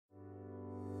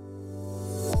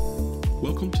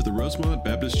Welcome to the Rosemont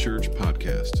Baptist Church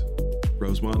podcast.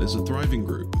 Rosemont is a thriving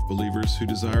group of believers who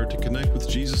desire to connect with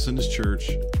Jesus and His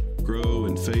church, grow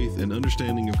in faith and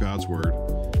understanding of God's Word,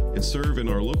 and serve in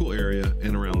our local area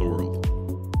and around the world.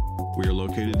 We are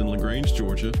located in LaGrange,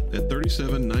 Georgia at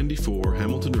 3794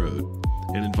 Hamilton Road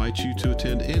and invite you to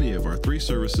attend any of our 3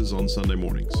 services on Sunday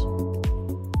mornings.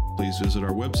 Please visit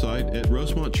our website at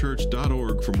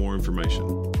rosemontchurch.org for more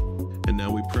information. And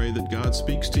now we pray that God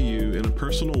speaks to you in a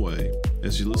personal way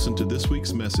as you listen to this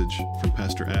week's message from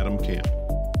Pastor Adam Camp.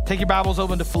 Take your Bibles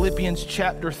open to Philippians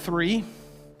chapter 3.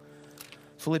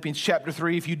 Philippians chapter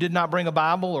 3. If you did not bring a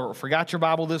Bible or forgot your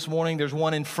Bible this morning, there's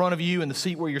one in front of you in the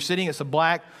seat where you're sitting. It's a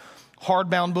black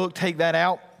hardbound book. Take that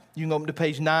out. You can open to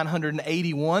page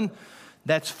 981.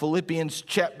 That's Philippians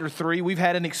chapter 3. We've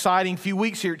had an exciting few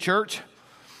weeks here at church.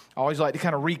 I always like to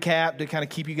kind of recap, to kind of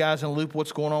keep you guys in the loop of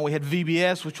what's going on. We had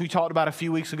VBS, which we talked about a few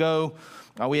weeks ago.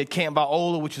 We had Camp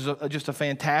Viola, which is just a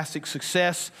fantastic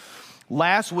success.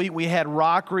 Last week, we had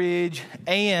Rock Ridge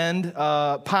and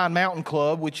Pine Mountain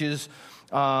Club, which is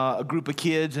a group of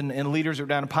kids and leaders that are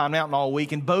down in Pine Mountain all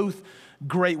week, and both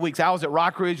great weeks. I was at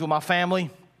Rock Ridge with my family.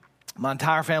 My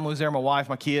entire family was there, my wife,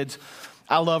 my kids.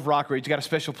 I love Rock Ridge. Got a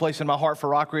special place in my heart for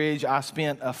Rock Ridge. I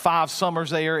spent 5 summers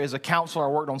there as a counselor. I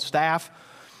worked on staff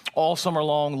all summer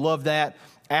long. Loved that.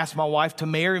 Asked my wife to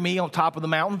marry me on top of the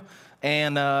mountain,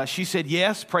 and she said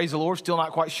yes. Praise the Lord. Still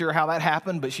not quite sure how that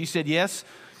happened, but she said yes.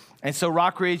 And so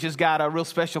Rock Ridge has got a real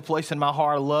special place in my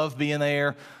heart. I love being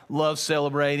there. Love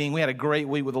celebrating. We had a great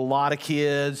week with a lot of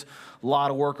kids, a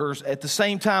lot of workers. At the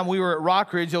same time we were at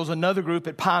Rock Ridge, there was another group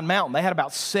at Pine Mountain. They had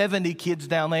about 70 kids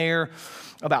down there,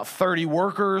 about 30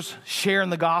 workers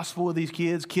sharing the gospel with these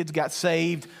kids. Kids got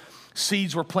saved.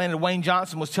 Seeds were planted. Wayne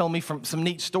Johnson was telling me from some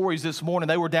neat stories this morning.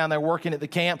 They were down there working at the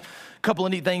camp. A couple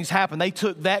of neat things happened. They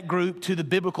took that group to the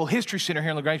Biblical History Center here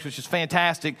in LaGrange, which is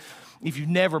fantastic. If you've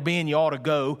never been, you ought to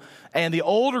go. And the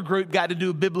older group got to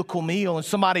do a biblical meal, and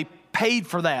somebody paid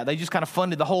for that. They just kind of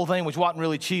funded the whole thing, which wasn't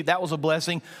really cheap. That was a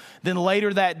blessing. Then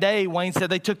later that day, Wayne said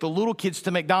they took the little kids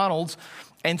to McDonald's,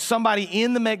 and somebody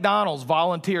in the McDonald's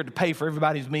volunteered to pay for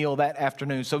everybody's meal that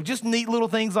afternoon. So just neat little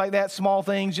things like that, small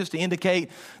things, just to indicate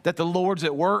that the Lord's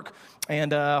at work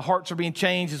and hearts are being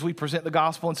changed as we present the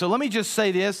gospel. And so let me just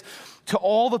say this to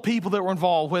all the people that were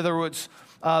involved, whether it's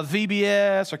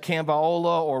VBS or Camp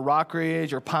Viola or Rock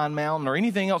Ridge or Pine Mountain or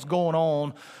anything else going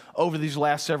on over these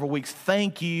last several weeks.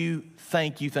 Thank you,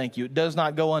 thank you, thank you. It does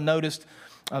not go unnoticed.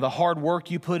 The hard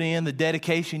work you put in, the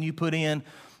dedication you put in.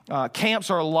 Camps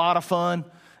are a lot of fun,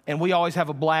 and we always have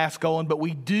a blast going, but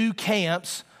we do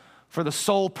camps for the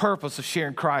sole purpose of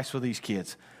sharing Christ with these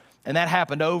kids. And that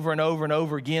happened over and over and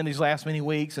over again these last many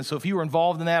weeks. And so if you were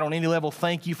involved in that on any level,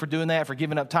 thank you for doing that, for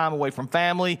giving up time away from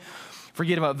family, for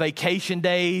giving up vacation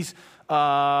days,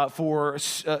 for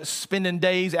spending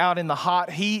days out in the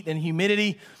hot heat and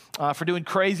humidity, for doing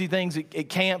crazy things at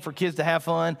camp for kids to have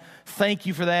fun. Thank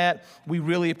you for that. We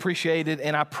really appreciate it.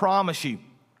 And I promise you,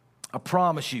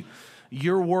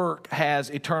 your work has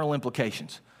eternal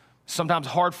implications. Sometimes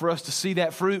hard for us to see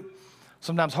that fruit.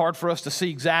 Sometimes hard for us to see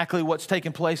exactly what's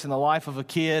taking place in the life of a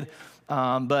kid.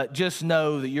 But just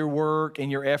know that your work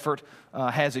and your effort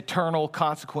has eternal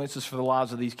consequences for the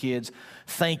lives of these kids.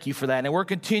 Thank you for that. And we're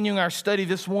continuing our study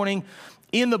this morning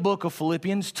in the book of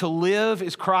Philippians. To live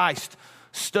is Christ.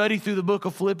 Study through the book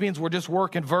of Philippians. We're just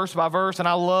working verse by verse. And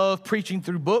I love preaching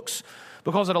through books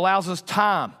because it allows us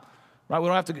time. Right? We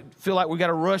don't have to feel like we got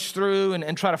to rush through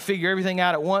and try to figure everything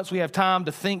out at once. We have time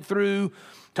to think through,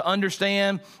 to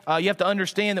understand. You have to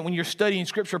understand that when you're studying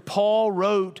Scripture, Paul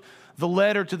wrote the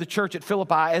letter to the church at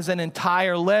Philippi as an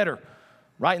entire letter,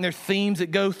 right? And there are themes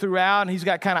that go throughout, and he's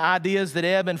got kind of ideas that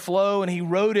ebb and flow, and he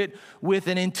wrote it with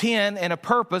an intent and a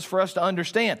purpose for us to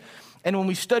understand. And when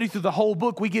we study through the whole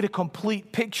book, we get a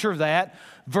complete picture of that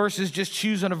versus just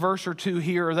choosing a verse or two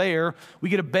here or there. We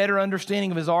get a better understanding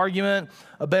of his argument,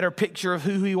 a better picture of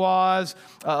who he was,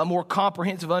 a more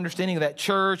comprehensive understanding of that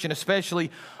church, and especially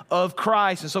of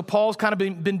Christ. And so Paul's kind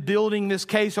of been building this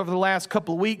case over the last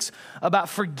couple of weeks about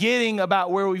forgetting about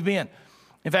where we've been.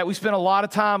 In fact, we spent a lot of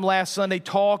time last Sunday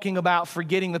talking about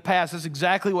forgetting the past. That's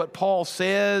exactly what Paul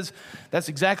says. That's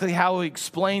exactly how he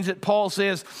explains it. Paul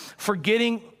says,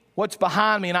 forgetting what's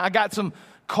behind me. And I got some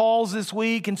calls this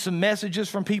week and some messages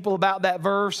from people about that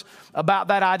verse, about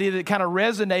that idea that kind of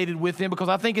resonated with them, because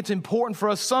I think it's important for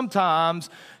us sometimes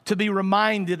to be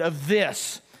reminded of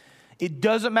this. It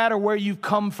doesn't matter where you've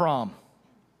come from.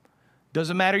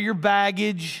 Doesn't matter your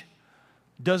baggage.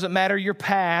 Doesn't matter your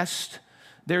past.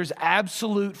 There's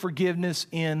absolute forgiveness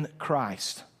in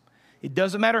Christ. It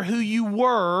doesn't matter who you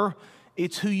were.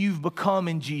 It's who you've become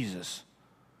in Jesus.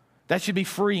 That should be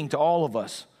freeing to all of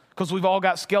us. Because we've all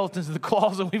got skeletons in the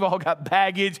closet. We've all got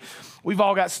baggage. We've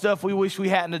all got stuff we wish we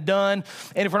hadn't have done.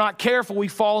 And if we're not careful, we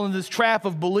fall into this trap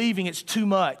of believing it's too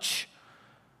much.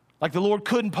 Like the Lord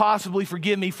couldn't possibly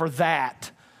forgive me for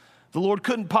that. The Lord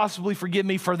couldn't possibly forgive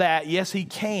me for that. Yes, He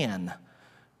can.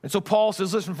 And so Paul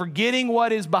says, listen, forgetting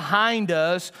what is behind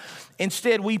us,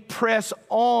 instead we press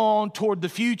on toward the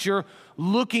future,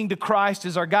 looking to Christ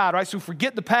as our God, right? So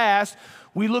forget the past.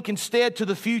 We look instead to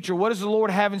the future. What does the Lord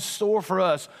have in store for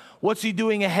us? What's He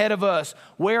doing ahead of us?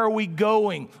 Where are we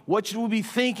going? What should we be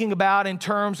thinking about in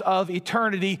terms of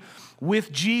eternity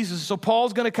with Jesus? So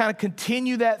Paul's going to kind of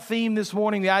continue that theme this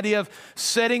morning, the idea of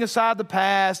setting aside the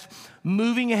past,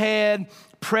 moving ahead,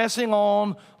 pressing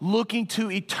on, looking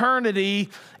to eternity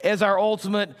as our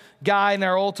ultimate guide and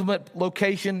our ultimate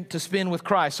location to spend with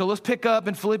Christ. So let's pick up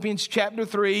in Philippians chapter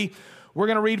 3. We're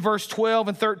going to read verse 12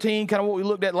 and 13, kind of what we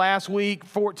looked at last week,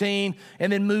 14,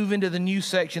 and then move into the new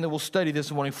section that we'll study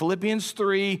this morning. Philippians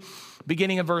 3,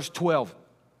 beginning in verse 12.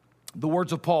 The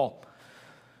words of Paul.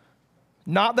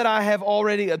 Not that I have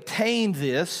already obtained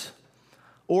this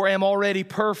or am already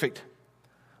perfect,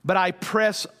 but I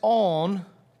press on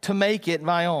to make it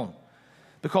my own,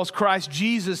 because Christ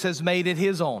Jesus has made it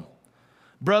His own.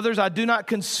 Brothers, I do not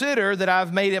consider that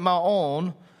I've made it my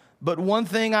own, but one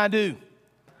thing I do,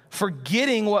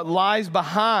 forgetting what lies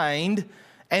behind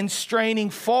and straining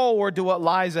forward to what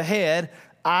lies ahead,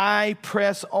 I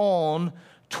press on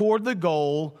toward the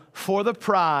goal for the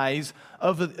prize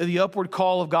of the upward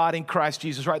call of God in Christ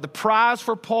Jesus, right? The prize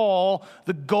for Paul,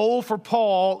 the goal for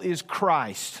Paul is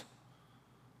Christ.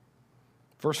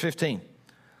 Verse 15,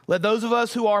 let those of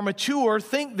us who are mature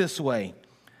think this way.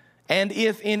 And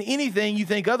if in anything you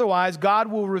think otherwise,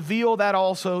 God will reveal that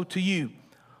also to you.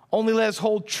 Only let us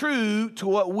hold true to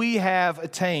what we have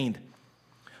attained.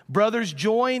 Brothers,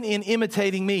 join in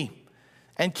imitating me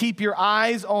and keep your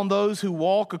eyes on those who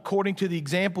walk according to the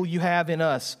example you have in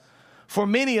us. For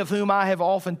many of whom I have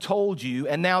often told you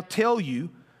and now tell you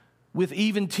with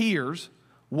even tears,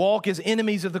 walk as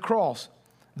enemies of the cross.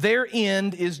 Their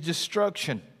end is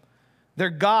destruction. Their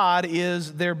God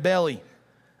is their belly,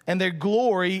 and their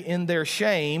glory in their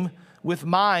shame, with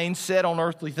minds set on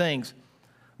earthly things.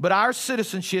 But our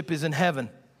citizenship is in heaven,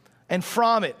 and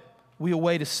from it we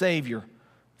await a Savior,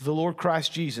 the Lord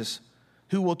Christ Jesus,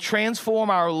 who will transform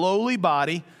our lowly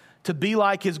body to be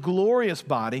like His glorious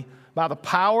body by the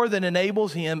power that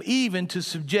enables Him even to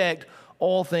subject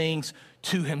all things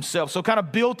to Himself. So kind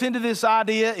of built into this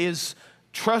idea is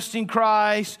trusting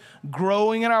Christ,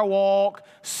 growing in our walk,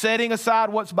 setting aside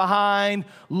what's behind,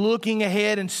 looking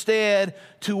ahead instead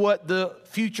to what the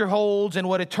future holds and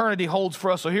what eternity holds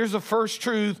for us. So here's the first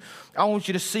truth I want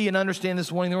you to see and understand this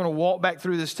morning. We're going to walk back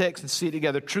through this text and see it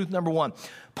together. Truth number one,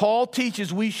 Paul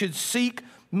teaches we should seek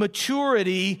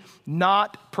maturity,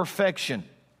 not perfection.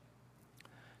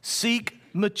 Seek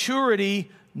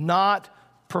maturity, not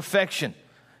perfection.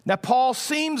 Now, Paul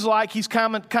seems like he's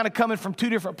kind of coming from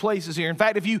two different places here. In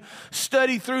fact, if you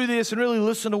study through this and really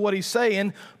listen to what he's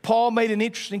saying, Paul made an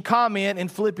interesting comment in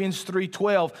Philippians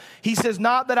 3:12. He says,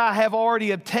 not that I have already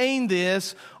obtained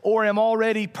this or am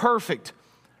already perfect.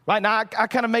 Right now, I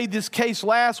kind of made this case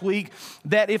last week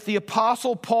that if the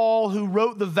Apostle Paul, who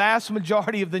wrote the vast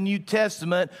majority of the New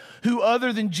Testament, who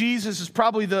other than Jesus is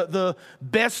probably the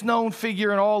best known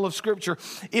figure in all of Scripture,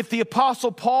 if the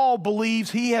Apostle Paul believes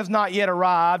he has not yet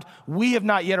arrived, we have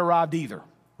not yet arrived either,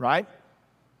 right?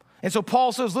 And so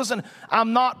Paul says, listen,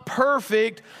 I'm not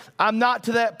perfect. I'm not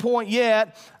to that point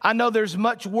yet. I know there's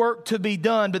much work to be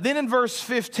done. But then in verse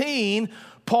 15,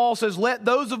 Paul says, let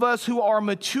those of us who are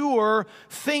mature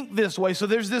think this way. So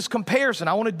there's this comparison.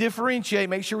 I want to differentiate,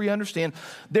 make sure we understand.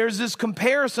 There's this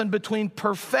comparison between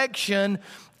perfection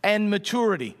and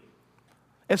maturity.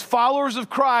 As followers of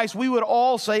Christ, we would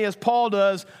all say, as Paul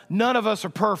does, none of us are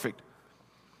perfect.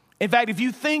 In fact, if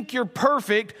you think you're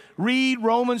perfect, read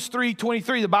Romans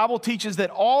 3:23. The Bible teaches that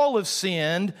all have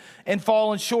sinned and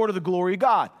fallen short of the glory of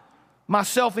God,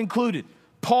 myself included,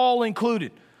 Paul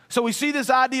included. So we see this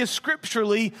idea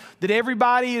scripturally that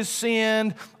everybody has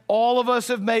sinned, all of us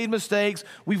have made mistakes,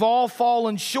 we've all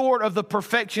fallen short of the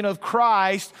perfection of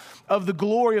Christ, of the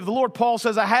glory of the Lord. Paul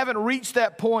says, I haven't reached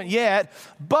that point yet,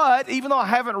 but even though I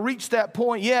haven't reached that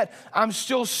point yet, I'm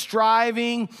still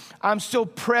striving, I'm still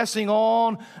pressing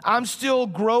on, I'm still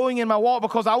growing in my walk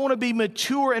because I want to be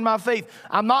mature in my faith.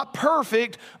 I'm not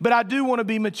perfect, but I do want to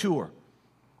be mature.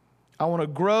 I want to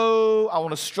grow. I want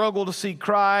to struggle to see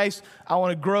Christ. I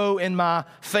want to grow in my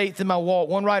faith, in my walk.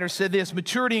 One writer said this,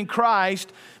 maturity in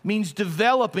Christ means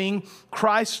developing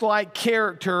Christ-like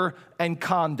character and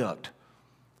conduct.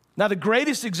 Now, the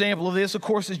greatest example of this, of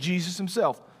course, is Jesus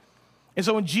himself. And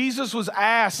so when Jesus was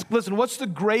asked, listen, what's the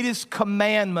greatest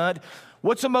commandment?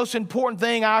 What's the most important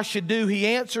thing I should do? He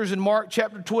answers in Mark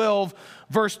chapter 12,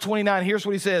 verse 29. Here's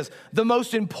what he says. The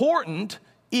most important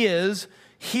is,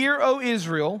 hear, O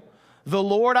Israel, the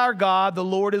Lord our God, the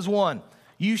Lord is one.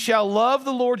 You shall love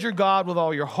the Lord your God with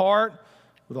all your heart,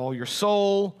 with all your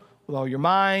soul, with all your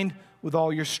mind, with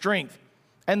all your strength.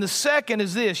 And the second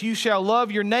is this, you shall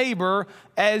love your neighbor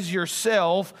as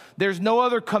yourself. There's no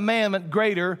other commandment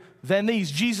greater than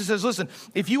these. Jesus says, listen,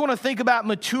 if you want to think about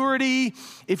maturity,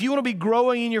 if you want to be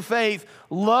growing in your faith,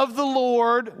 love the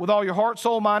Lord with all your heart,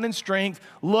 soul, mind, and strength.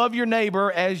 Love your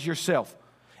neighbor as yourself.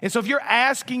 And so if you're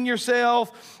asking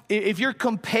yourself, if you're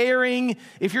comparing,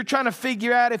 if you're trying to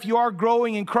figure out if you are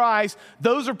growing in Christ,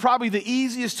 those are probably the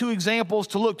easiest two examples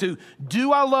to look to.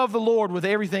 Do I love the Lord with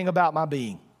everything about my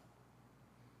being?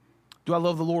 Do I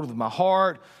love the Lord with my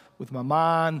heart, with my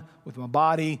mind, with my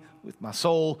body, with my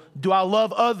soul? Do I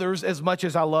love others as much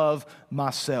as I love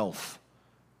myself?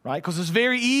 Right? Because it's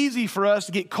very easy for us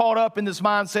to get caught up in this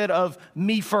mindset of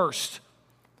me first.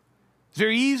 It's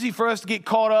very easy for us to get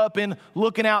caught up in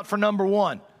looking out for number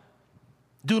one.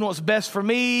 Doing what's best for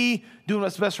me, doing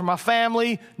what's best for my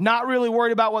family, not really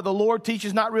worried about what the Lord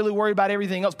teaches, not really worried about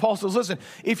everything else. Paul says, listen,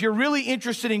 if you're really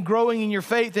interested in growing in your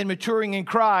faith and maturing in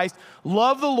Christ,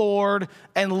 love the Lord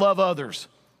and love others.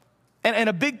 And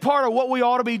a big part of what we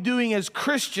ought to be doing as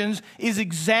Christians is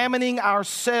examining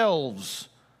ourselves.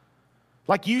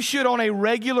 Like you should on a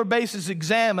regular basis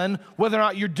examine whether or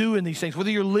not you're doing these things, whether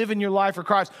you're living your life for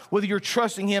Christ, whether you're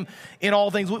trusting Him in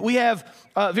all things. We have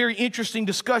very interesting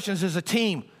discussions as a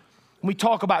team when we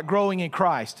talk about growing in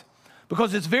Christ,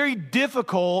 because it's very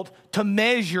difficult to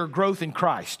measure growth in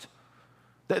Christ.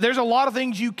 There's a lot of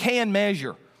things you can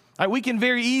measure. We can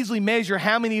very easily measure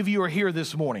how many of you are here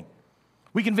this morning.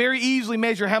 We can very easily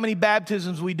measure how many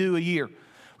baptisms we do a year.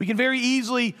 We can very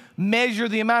easily measure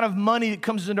the amount of money that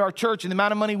comes into our church and the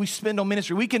amount of money we spend on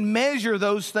ministry. We can measure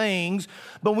those things,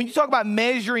 but when you talk about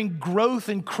measuring growth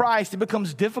in Christ, it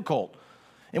becomes difficult.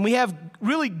 And we have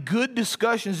really good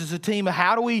discussions as a team of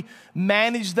how do we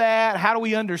manage that? How do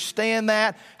we understand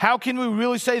that? How can we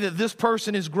really say that this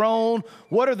person is grown?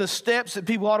 What are the steps that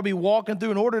people ought to be walking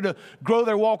through in order to grow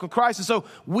their walk with Christ? And so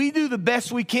we do the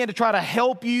best we can to try to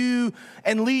help you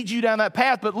and lead you down that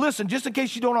path. But listen, just in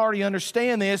case you don't already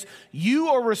understand this, you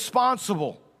are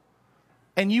responsible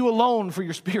and you alone for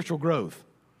your spiritual growth.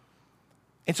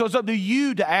 And so it's up to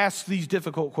you to ask these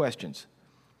difficult questions.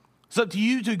 It's up to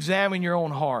you to examine your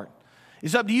own heart.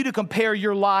 It's up to you to compare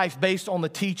your life based on the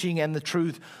teaching and the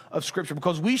truth of Scripture,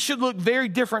 because we should look very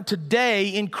different today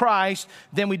in Christ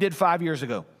than we did 5 years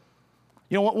ago.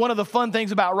 You know, one of the fun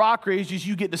things about Rock Ridge is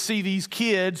you get to see these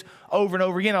kids over and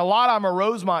over again. A lot of them are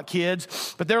Rosemont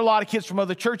kids, but there are a lot of kids from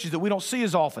other churches that we don't see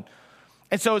as often.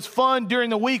 And so it's fun during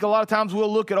the week. A lot of times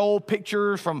we'll look at old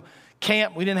pictures from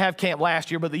camp. We didn't have camp last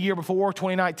year, but the year before,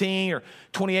 2019 or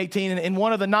 2018. And in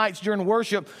one of the nights during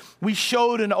worship, we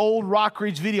showed an old Rock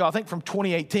Ridge video, I think from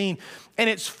 2018. And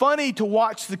it's funny to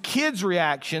watch the kids'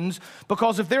 reactions,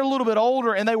 because if they're a little bit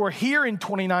older and they were here in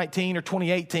 2019 or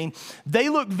 2018, they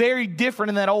look very different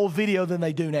in that old video than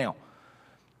they do now.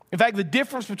 In fact, the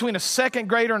difference between a second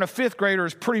grader and a fifth grader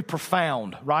is pretty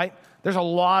profound, right? There's a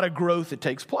lot of growth that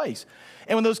takes place.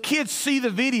 And when those kids see the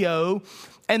video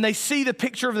and they see the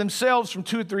picture of themselves from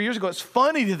 2 or 3 years ago, it's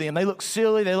funny to them. They look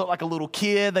silly. They look like a little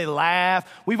kid. They laugh.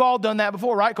 We've all done that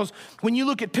before, right? Because when you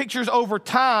look at pictures over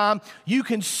time, you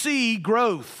can see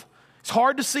growth. It's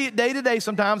hard to see it day to day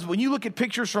sometimes, but when you look at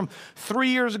pictures from 3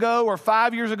 years ago or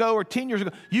 5 years ago or 10 years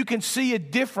ago, you can see a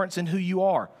difference in who you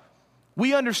are.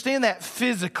 We understand that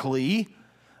physically,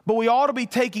 but we ought to be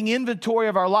taking inventory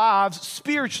of our lives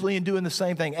spiritually and doing the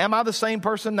same thing. Am I the same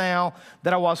person now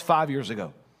that I was 5 years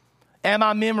ago? Am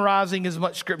I memorizing as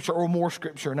much Scripture or more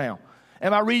Scripture now?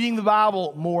 Am I reading the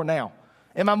Bible more now?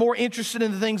 Am I more interested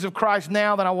in the things of Christ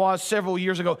now than I was several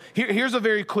years ago? Here's a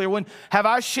very clear one. Have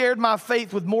I shared my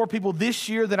faith with more people this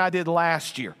year than I did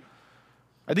last year?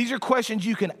 These are questions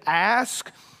you can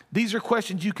ask. These are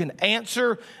questions you can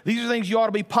answer. These are things you ought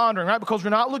to be pondering, right? Because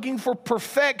we're not looking for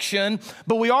perfection,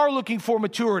 but we are looking for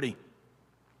maturity.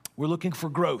 We're looking for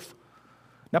growth.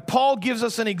 Now, Paul gives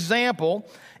us an example,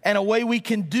 and a way we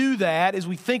can do that is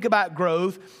we think about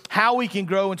growth, how we can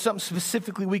grow, and something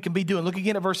specifically we can be doing. Look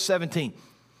again at verse 17.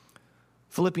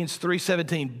 Philippians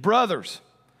 3:17. Brothers,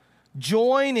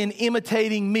 join in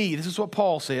imitating me. This is what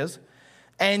Paul says.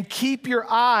 And keep your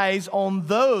eyes on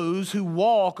those who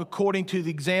walk according to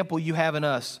the example you have in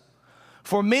us.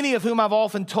 For many of whom I've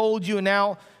often told you, and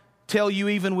now tell you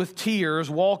even with tears,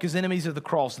 walk as enemies of the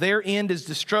cross. Their end is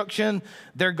destruction,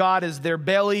 their God is their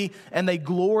belly, and they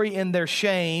glory in their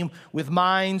shame with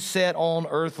minds set on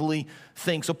earthly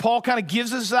things. So Paul kind of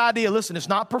gives us this idea, listen, it's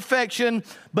not perfection,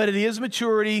 but it is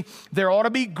maturity. There ought to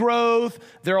be growth.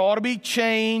 There ought to be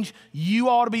change. You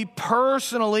ought to be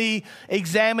personally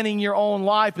examining your own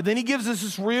life. But then he gives us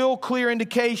this real clear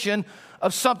indication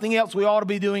of something else we ought to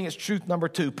be doing. It's truth number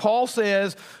 2. Paul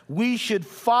says we should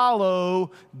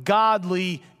follow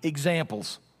godly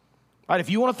examples. All right, if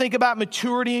you want to think about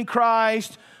maturity in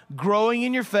Christ, growing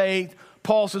in your faith,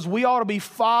 Paul says we ought to be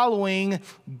following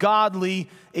godly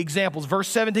examples. Verse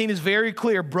 17 is very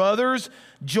clear. Brothers,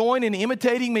 join in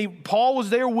imitating me. Paul was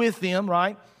there with them,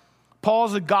 right?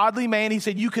 Paul's a godly man. He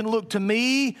said, you can look to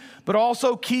me, but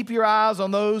also keep your eyes on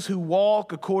those who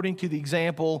walk according to the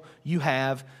example you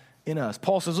have in us.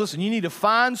 Paul says, listen, you need to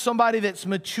find somebody that's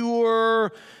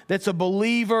mature, that's a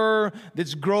believer,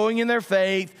 that's growing in their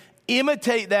faith.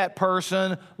 Imitate that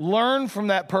person, learn from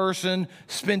that person,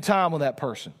 spend time with that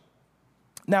person.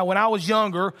 Now, when I was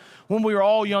younger, when we were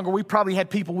all younger, we probably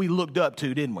had people we looked up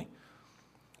to, didn't we?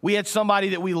 We had somebody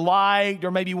that we liked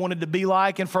or maybe wanted to be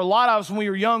like. And for a lot of us when we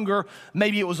were younger,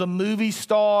 maybe it was a movie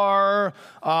star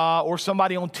or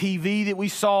somebody on TV that we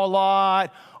saw a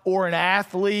lot, or an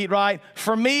athlete, right?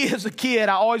 For me as a kid,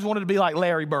 I always wanted to be like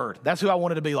Larry Bird. That's who I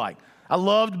wanted to be like. I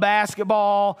loved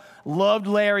basketball, loved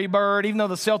Larry Bird. Even though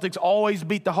the Celtics always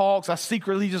beat the Hawks, I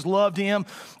secretly just loved him.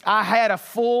 I had a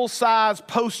full-size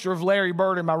poster of Larry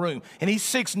Bird in my room, and he's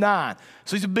 6'9",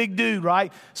 so he's a big dude,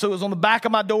 right? So it was on the back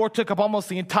of my door, took up almost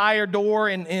the entire door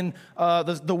and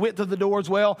the width of the door as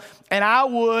well. And I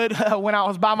would, when I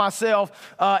was by myself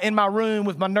in my room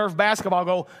with my Nerf basketball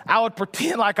goal, I would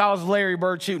pretend like I was Larry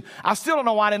Bird shooting. I still don't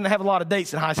know why I didn't have a lot of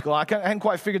dates in high school. I hadn't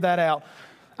quite figured that out.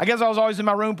 I guess I was always in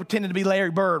my room pretending to be Larry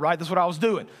Bird, right? That's what I was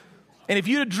doing. And if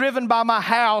you'd have driven by my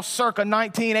house circa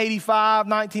 1985,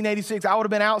 1986, I would have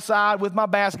been outside with my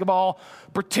basketball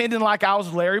pretending like I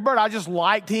was Larry Bird. I just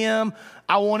liked him.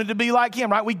 I wanted to be like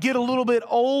him, right? We get a little bit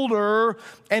older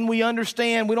and we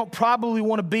understand we don't probably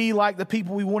want to be like the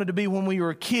people we wanted to be when we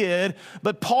were a kid.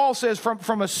 But Paul says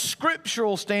from a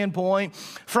scriptural standpoint,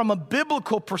 from a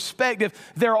biblical perspective,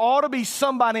 there ought to be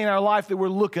somebody in our life that we're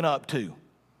looking up to.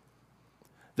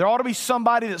 There ought to be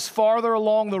somebody that's farther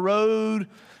along the road.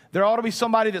 There ought to be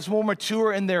somebody that's more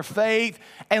mature in their faith.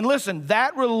 And listen,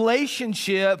 that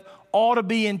relationship ought to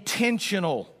be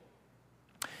intentional.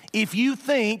 If you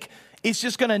think it's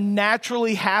just going to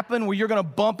naturally happen where you're going to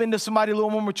bump into somebody a little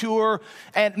more mature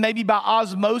and maybe by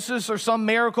osmosis or some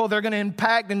miracle they're going to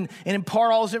impact and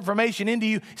impart all this information into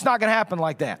you, it's not going to happen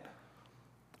like that.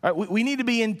 All right, we need to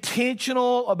be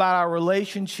intentional about our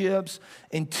relationships,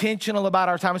 intentional about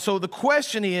our time. And so the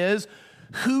question is,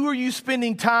 who are you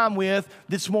spending time with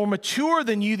that's more mature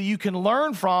than you that you can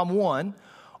learn from, one?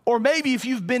 Or maybe if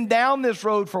you've been down this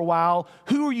road for a while,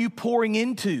 who are you pouring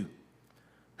into?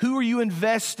 Who are you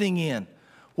investing in?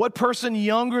 What person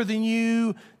younger than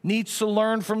you needs to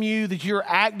learn from you that you're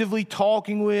actively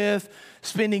talking with,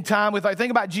 spending time with? Like, think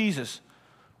about Jesus,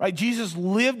 right? Jesus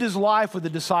lived his life with the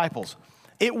disciples.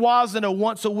 It wasn't a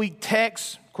once-a-week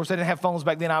text. Of course, they didn't have phones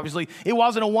back then, obviously. It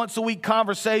wasn't a once-a-week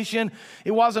conversation.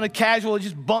 It wasn't a casual, it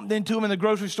just bumped into him in the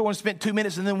grocery store and spent 2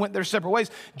 minutes and then went their separate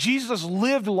ways. Jesus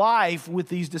lived life with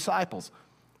these disciples.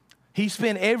 He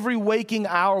spent every waking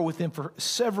hour with them for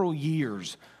several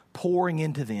years, pouring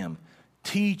into them,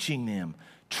 teaching them,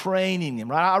 training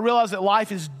them, right? I realize that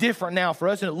life is different now for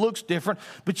us and it looks different,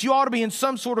 but you ought to be in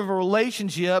some sort of a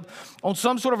relationship on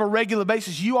some sort of a regular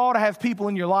basis. You ought to have people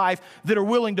in your life that are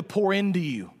willing to pour into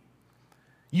you.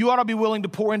 You ought to be willing to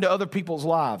pour into other people's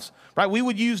lives, right? We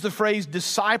would use the phrase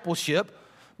discipleship,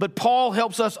 but Paul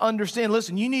helps us understand,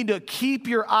 listen, you need to keep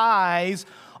your eyes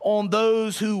on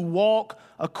those who walk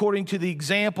according to the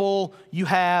example you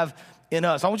have in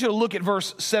us. I want you to look at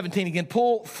verse 17 again.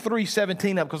 Pull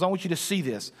 3:17 up because I want you to see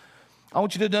this. I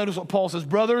want you to notice what Paul says.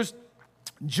 Brothers,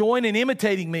 join in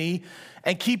imitating me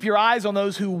and keep your eyes on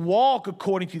those who walk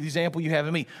according to the example you have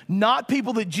in me. Not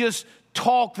people that just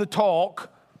talk the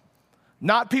talk,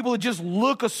 not people that just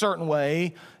look a certain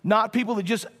way, not people that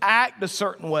just act a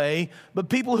certain way, but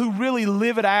people who really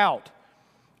live it out.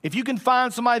 If you can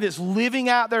find somebody that's living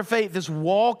out their faith, that's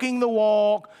walking the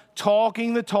walk,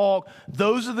 talking the talk,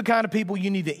 those are the kind of people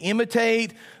you need to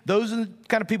imitate. Those are the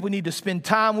kind of people you need to spend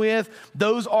time with.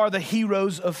 Those are the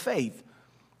heroes of faith.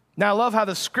 Now, I love how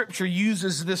the scripture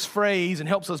uses this phrase and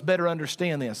helps us better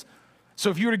understand this. So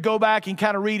if you were to go back and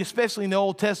kind of read, especially in the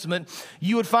Old Testament,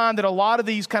 you would find that a lot of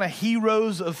these kind of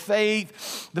heroes of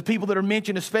faith, the people that are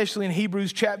mentioned, especially in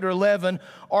Hebrews chapter 11,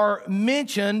 are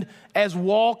mentioned as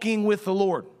walking with the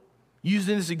Lord.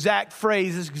 using this exact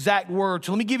phrase, this exact word.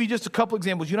 So let me give you just a couple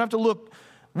examples. You don't have to look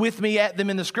with me at them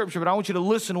in the scripture, but I want you to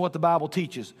listen to what the Bible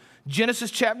teaches.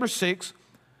 Genesis chapter 6,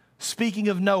 speaking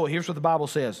of Noah, here's what the Bible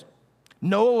says.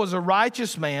 Noah was a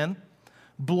righteous man,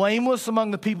 blameless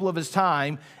among the people of his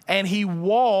time, and he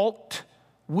walked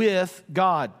with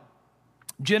God.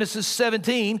 Genesis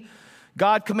 17,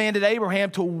 God commanded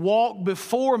Abraham to walk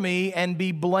before me and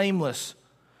be blameless.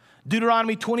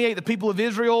 Deuteronomy 28, the people of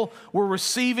Israel were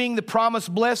receiving the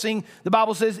promised blessing. The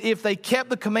Bible says, if they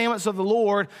kept the commandments of the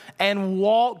Lord and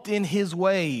walked in his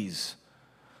ways.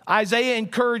 Isaiah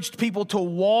encouraged people to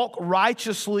walk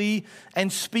righteously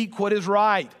and speak what is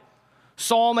right.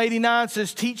 Psalm 89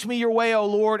 says, teach me your way, O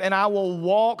Lord, and I will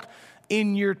walk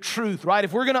in your truth, right?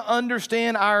 If we're going to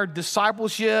understand our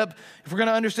discipleship, if we're going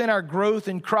to understand our growth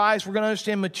in Christ, we're going to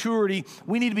understand maturity,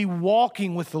 we need to be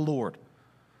walking with the Lord.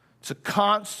 It's a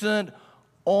constant,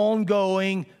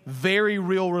 ongoing, very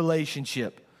real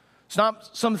relationship. It's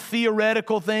not some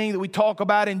theoretical thing that we talk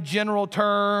about in general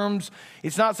terms.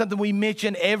 It's not something we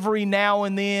mention every now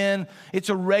and then. It's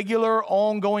a regular,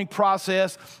 ongoing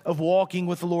process of walking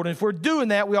with the Lord. And if we're doing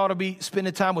that, we ought to be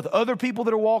spending time with other people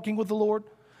that are walking with the Lord.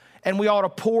 And we ought to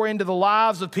pour into the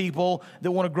lives of people that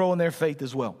want to grow in their faith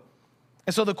as well.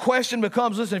 And so the question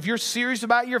becomes, listen, if you're serious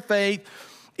about your faith,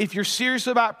 if you're serious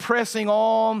about pressing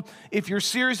on, if you're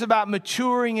serious about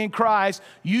maturing in Christ,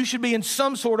 you should be in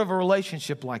some sort of a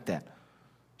relationship like that.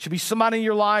 Should be somebody in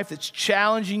your life that's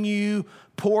challenging you,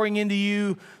 pouring into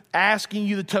you, asking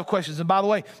you the tough questions. And by the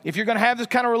way, if you're going to have this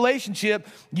kind of relationship,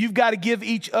 you've got to give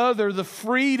each other the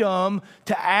freedom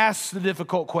to ask the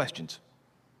difficult questions.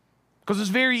 Because it's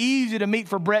very easy to meet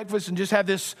for breakfast and just have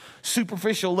this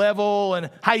superficial level and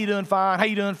how you doing? Fine. How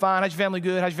you doing? Fine. How's your family?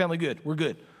 Good. How's your family? Good. We're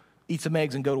good. Eat some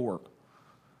eggs and go to work.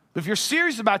 But if you're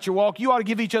serious about your walk, you ought to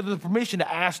give each other the permission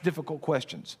to ask difficult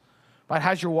questions. Right?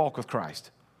 How's your walk with Christ?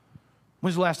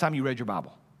 When's the last time you read your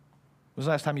Bible? When's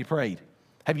the last time you prayed?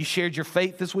 Have you shared your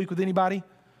faith this week with anybody?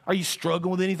 Are you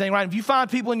struggling with anything? Right? If you find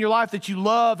people in your life that you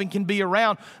love and can be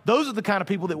around, those are the kind of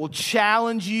people that will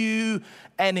challenge you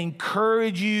and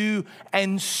encourage you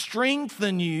and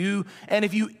strengthen you. And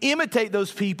if you imitate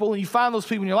those people and you find those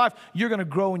people in your life, you're going to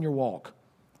grow in your walk.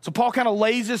 So Paul kind of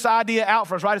lays this idea out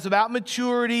for us, right? It's about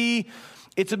maturity.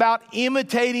 It's about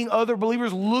imitating other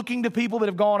believers, looking to people that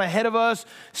have gone ahead of us,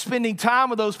 spending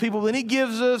time with those people. Then he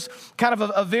gives us kind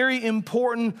of a very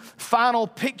important final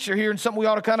picture here and something we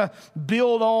ought to kind of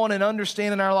build on and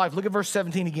understand in our life. Look at verse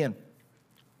 17 again.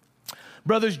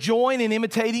 Brothers, join in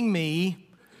imitating me.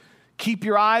 Keep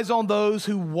your eyes on those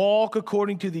who walk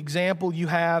according to the example you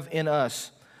have in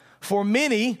us. For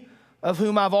many of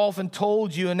whom I've often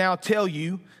told you and now tell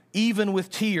you, even with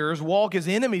tears, walk as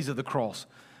enemies of the cross.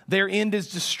 Their end is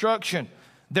destruction.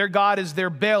 Their God is their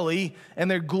belly, and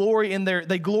they glory in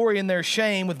their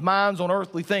shame with minds on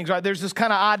earthly things. Right? There's this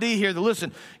kind of idea here that,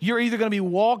 listen, you're either going to be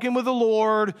walking with the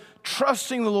Lord,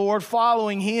 trusting the Lord,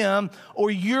 following Him, or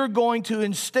you're going to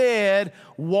instead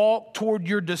walk toward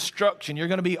your destruction. You're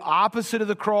going to be opposite of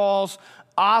the cross,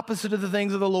 opposite of the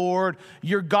things of the Lord.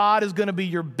 Your God is going to be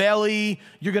your belly.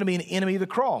 You're going to be an enemy of the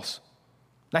cross.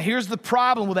 Now, here's the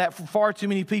problem with that for far too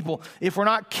many people. If we're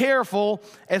not careful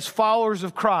as followers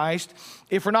of Christ,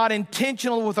 if we're not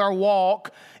intentional with our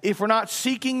walk, if we're not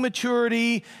seeking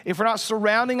maturity, if we're not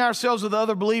surrounding ourselves with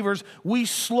other believers, we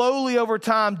slowly over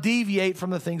time deviate from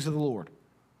the things of the Lord.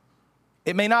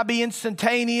 It may not be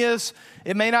instantaneous.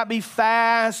 It may not be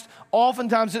fast.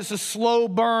 Oftentimes it's a slow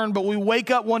burn, but we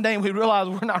wake up one day and we realize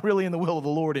we're not really in the will of the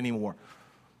Lord anymore.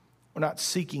 We're not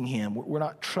seeking Him. We're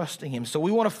not trusting Him. So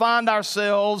we want to find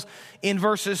ourselves in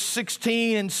verses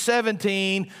 16 and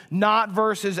 17, not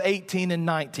verses 18 and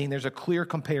 19. There's a clear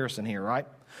comparison here, right?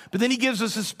 But then he gives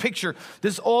us this picture,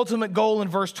 this ultimate goal in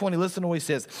verse 20. Listen to what he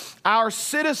says. Our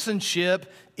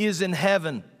citizenship is in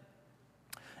heaven,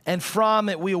 and from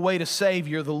it we await a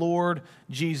Savior, the Lord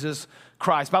Jesus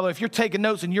Christ. By the way, if you're taking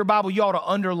notes in your Bible, you ought to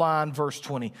underline verse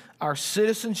 20. Our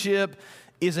citizenship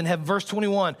is in heaven. Verse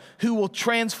 21, who will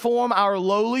transform our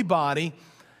lowly body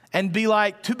and be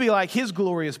like His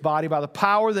glorious body by the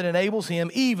power that enables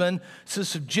Him even to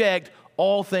subject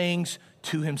all things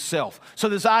to Himself. So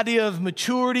this idea of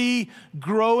maturity,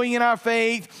 growing in our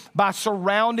faith by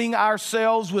surrounding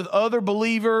ourselves with other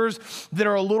believers that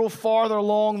are a little farther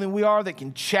along than we are, that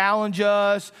can challenge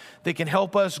us, that can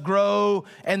help us grow.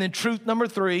 And then truth number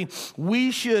 3,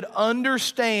 we should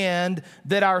understand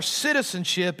that our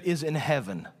citizenship is in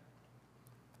heaven.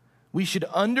 We should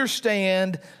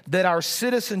understand that our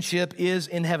citizenship is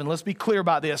in heaven. Let's be clear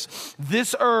about this.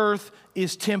 This earth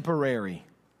is temporary.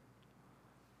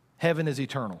 Heaven is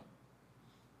eternal.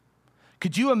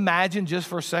 Could you imagine just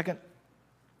for a second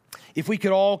if we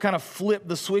could all kind of flip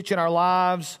the switch in our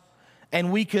lives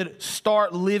and we could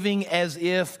start living as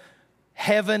if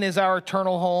heaven is our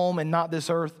eternal home and not this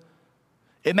earth,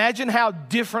 imagine how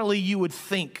differently you would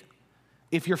think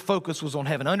if your focus was on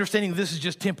heaven, understanding this is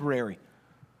just temporary.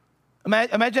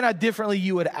 Imagine how differently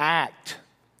you would act.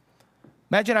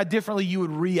 Imagine how differently you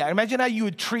would react. Imagine how you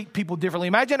would treat people differently.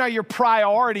 Imagine how your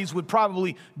priorities would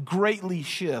probably greatly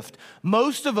shift.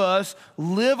 Most of us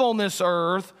live on this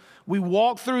earth, we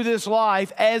walk through this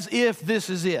life as if this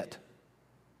is it.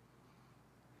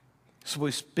 So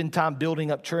we spend time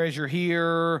building up treasure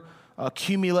here,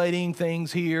 accumulating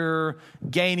things here,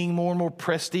 gaining more and more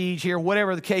prestige here,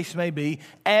 whatever the case may be,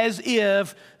 as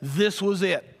if this was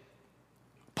it.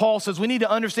 Paul says we need to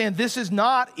understand this is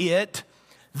not it.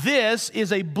 This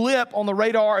is a blip on the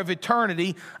radar of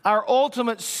eternity. Our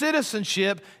ultimate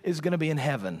citizenship is going to be in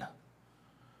heaven,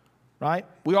 right?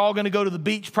 We're all going to go to the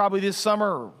beach probably this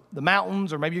summer, or the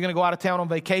mountains, or maybe you're going to go out of town on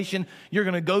vacation. You're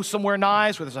going to go somewhere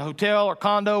nice, whether it's a hotel or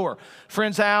condo or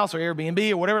friend's house or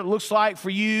Airbnb or whatever it looks like for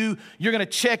you. You're going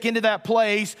to check into that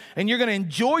place, and you're going to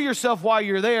enjoy yourself while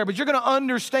you're there, but you're going to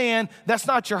understand that's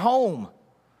not your home.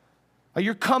 Or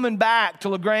you're coming back to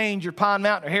LaGrange or Pine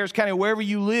Mountain or Harris County, or wherever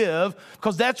you live,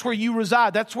 because that's where you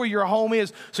reside. That's where your home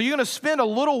is. So you're going to spend a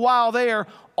little while there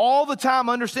all the time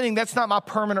understanding that's not my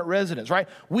permanent residence, right?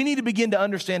 We need to begin to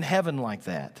understand heaven like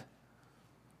that.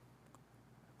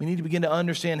 We need to begin to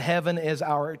understand heaven as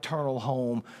our eternal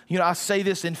home. You know, I say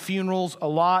this in funerals a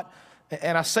lot,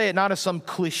 and I say it not as some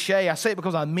cliche. I say it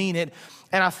because I mean it,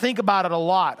 and I think about it a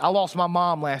lot. I lost my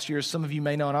mom last year, as some of you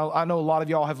may know, and I know a lot of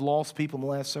y'all have lost people in the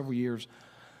last several years.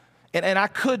 And I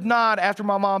could not, after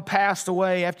my mom passed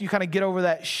away, after you kind of get over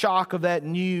that shock of that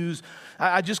news,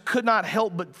 I just could not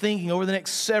help but thinking over the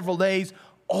next several days,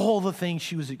 all the things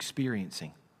she was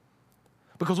experiencing.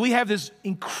 Because we have this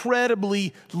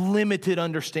incredibly limited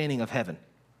understanding of heaven.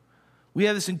 We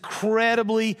have this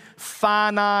incredibly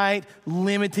finite,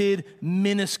 limited,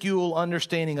 minuscule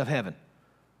understanding of heaven.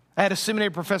 I had a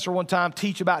seminary professor one time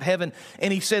teach about heaven,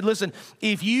 and he said, listen,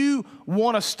 if you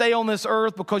want to stay on this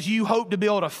earth because you hope to be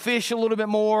able to fish a little bit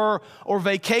more or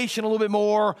vacation a little bit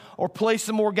more or play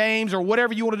some more games or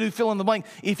whatever you want to do, fill in the blank,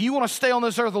 if you want to stay on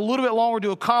this earth a little bit longer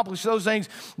to accomplish those things,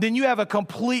 then you have a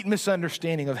complete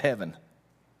misunderstanding of heaven.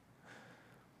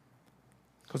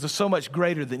 Because it's so much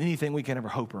greater than anything we can ever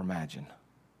hope or imagine.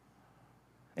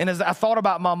 And as I thought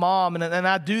about my mom, and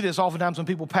I do this oftentimes when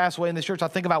people pass away in this church, I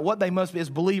think about what they must be, as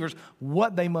believers,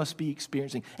 what they must be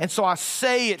experiencing. And so I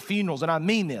say at funerals, and I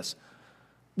mean this,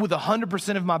 with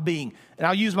 100% of my being, and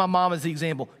I'll use my mom as the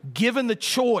example, given the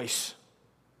choice,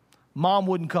 mom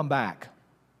wouldn't come back.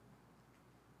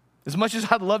 As much as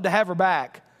I'd love to have her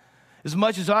back, as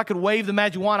much as I could wave the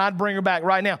magic wand, I'd bring her back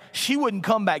right now. She wouldn't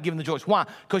come back given the choice. Why?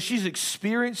 Because she's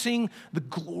experiencing the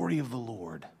glory of the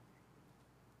Lord.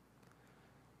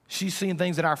 She's seeing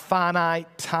things that our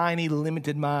finite, tiny,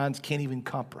 limited minds can't even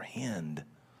comprehend.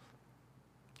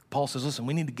 Paul says, listen,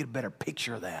 we need to get a better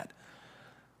picture of that.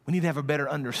 We need to have a better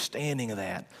understanding of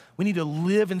that. We need to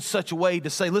live in such a way to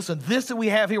say, listen, this that we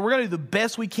have here, we're going to do the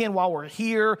best we can while we're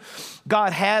here.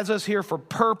 God has us here for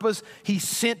purpose. He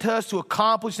sent us to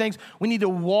accomplish things. We need to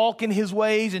walk in His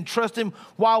ways and trust Him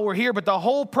while we're here. But the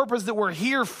whole purpose that we're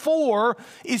here for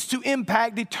is to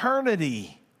impact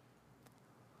eternity.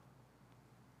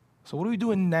 So what are we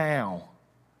doing now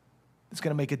that's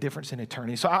going to make a difference in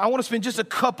eternity? So I want to spend just a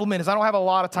couple minutes. I don't have a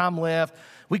lot of time left.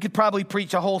 We could probably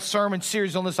preach a whole sermon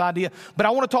series on this idea, but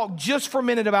I want to talk just for a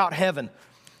minute about heaven,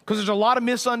 because there's a lot of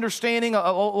misunderstanding,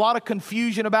 a lot of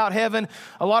confusion about heaven.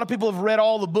 A lot of people have read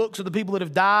all the books of the people that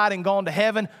have died and gone to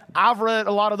heaven. I've read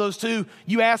a lot of those too.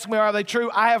 You ask me, are they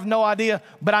true? I have no idea,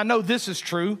 but I know this is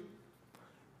true.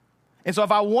 And so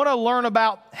if I want to learn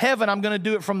about heaven, I'm going to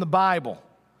do it from the Bible.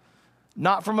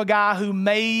 Not from a guy who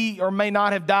may or may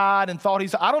not have died and thought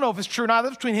I don't know if it's true or not.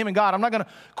 That's between him and God. I'm not going to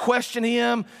question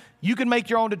him. You can make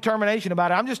your own determination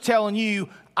about it. I'm just telling you,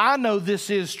 I know this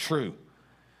is true.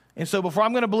 And so before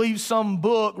I'm going to believe some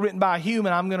book written by a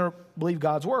human, I'm going to believe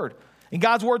God's word. And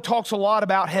God's word talks a lot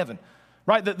about heaven,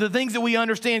 right? The things that we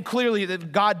understand clearly,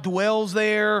 that God dwells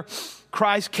there,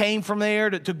 Christ came from there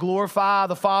to glorify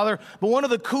the Father. But one of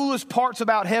the coolest parts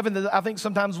about heaven that I think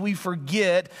sometimes we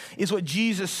forget is what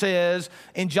Jesus says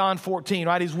in John 14,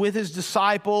 right? He's with his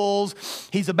disciples.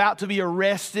 He's about to be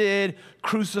arrested,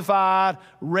 crucified,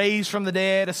 raised from the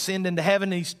dead, ascend into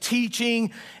heaven. And he's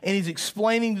teaching and he's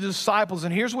explaining to the disciples.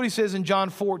 And here's what he says in John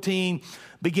 14,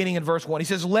 beginning in verse 1. He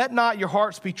says, "Let not your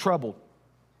hearts be troubled.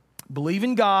 Believe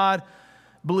in God.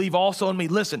 Believe also in me."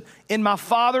 Listen, in my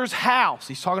Father's house,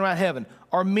 he's talking about heaven,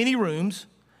 are many rooms.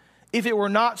 If it were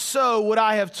not so, would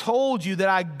I have told you that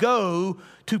I go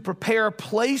to prepare a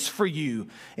place for you?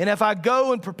 And if I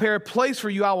go and prepare a place for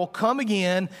you, I will come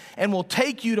again and will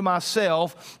take you to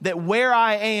myself, that where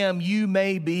I am, you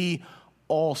may be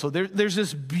also. There's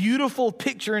this beautiful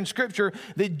picture in Scripture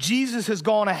that Jesus has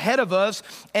gone ahead of us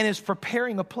and is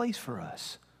preparing a place for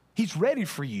us. He's ready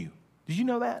for you. Did you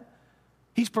know that?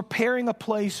 He's preparing a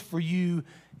place for you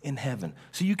in heaven,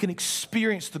 so you can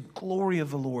experience the glory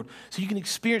of the Lord, so you can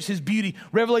experience His beauty.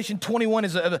 Revelation 21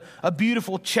 is a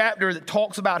beautiful chapter that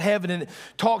talks about heaven, and it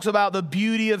talks about the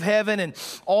beauty of heaven and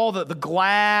all the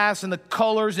glass and the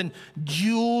colors and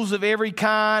jewels of every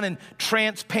kind and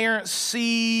transparent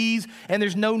seas, and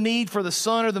there's no need for the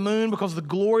sun or the moon because the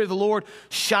glory of the Lord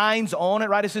shines on it,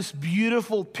 right? It's this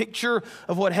beautiful picture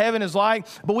of what heaven is like,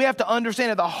 but we have to understand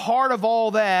at the heart of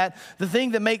all that, the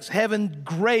thing that makes heaven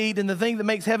great and the thing that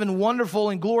makes heaven wonderful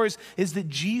and glorious is that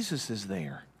Jesus is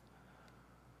there.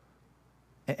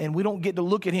 And we don't get to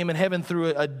look at Him in heaven through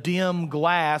a dim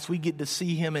glass. We get to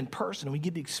see Him in person. We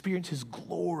get to experience His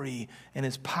glory and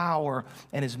His power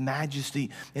and His majesty.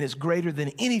 And it's greater than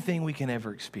anything we can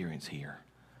ever experience here.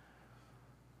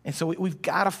 And so we've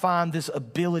got to find this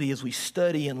ability as we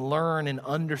study and learn and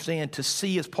understand to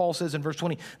see, as Paul says in verse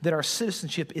 20, that our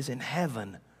citizenship is in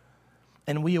heaven.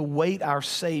 And we await our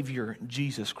Savior,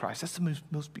 Jesus Christ. That's the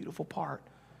most beautiful part.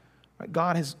 Right?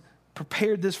 God has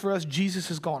prepared this for us. Jesus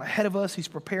has gone ahead of us. He's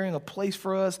preparing a place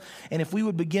for us. And if we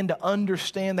would begin to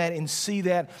understand that and see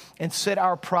that and set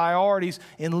our priorities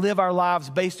and live our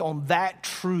lives based on that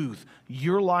truth,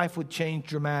 your life would change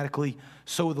dramatically.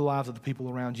 So would the lives of the people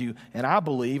around you. And I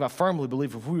firmly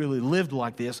believe, if we really lived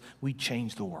like this, we'd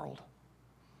change the world.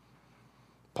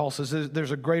 Paul says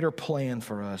there's a greater plan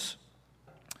for us.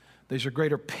 There's a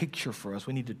greater picture for us.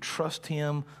 We need to trust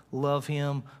Him, love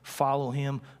Him, follow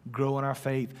Him, grow in our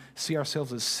faith, see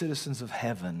ourselves as citizens of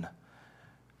heaven,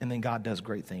 and then God does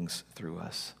great things through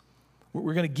us.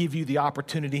 We're going to give you the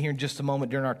opportunity here in just a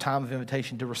moment during our time of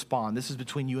invitation to respond. This is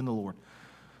between you and the Lord.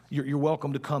 You're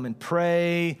welcome to come and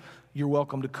pray. You're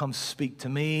welcome to come speak to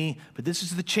me. But this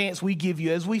is the chance we give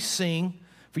you as we sing,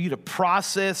 for you to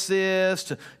process this,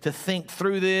 to think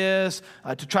through this,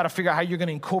 to try to figure out how you're going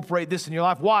to incorporate this in your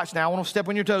life. Watch now, I want to step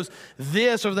on your toes.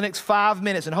 This over the next 5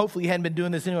 minutes, and hopefully you hadn't been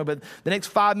doing this anyway, but the next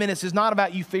 5 minutes is not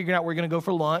about you figuring out where you're going to go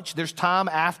for lunch. There's time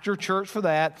after church for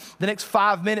that. The next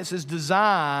 5 minutes is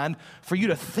designed for you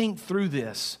to think through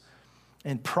this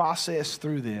and process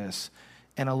through this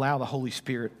and allow the Holy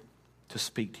Spirit to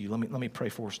speak to you. Let me pray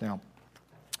for us now.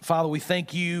 Father, we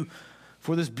thank you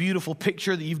for this beautiful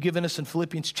picture that you've given us in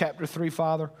Philippians chapter 3,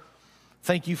 Father.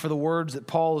 Thank you for the words that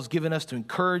Paul has given us to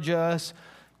encourage us,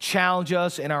 challenge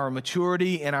us in our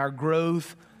maturity and our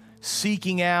growth,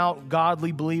 seeking out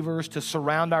godly believers to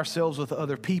surround ourselves with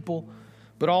other people,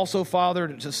 but also, Father,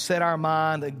 to set our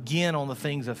mind again on the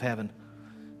things of heaven.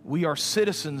 We are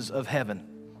citizens of heaven,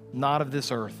 not of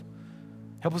this earth.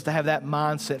 Help us to have that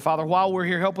mindset. Father, while we're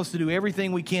here, help us to do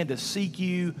everything we can to seek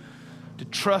you, to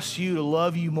trust you, to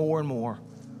love you more and more,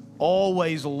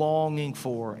 always longing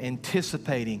for,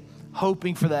 anticipating,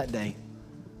 hoping for that day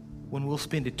when we'll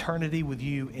spend eternity with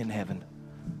you in heaven.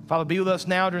 Father, be with us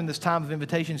now during this time of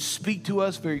invitation. Speak to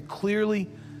us very clearly.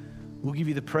 We'll give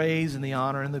you the praise and the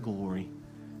honor and the glory.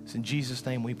 It's in Jesus'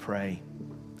 name we pray.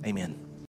 Amen.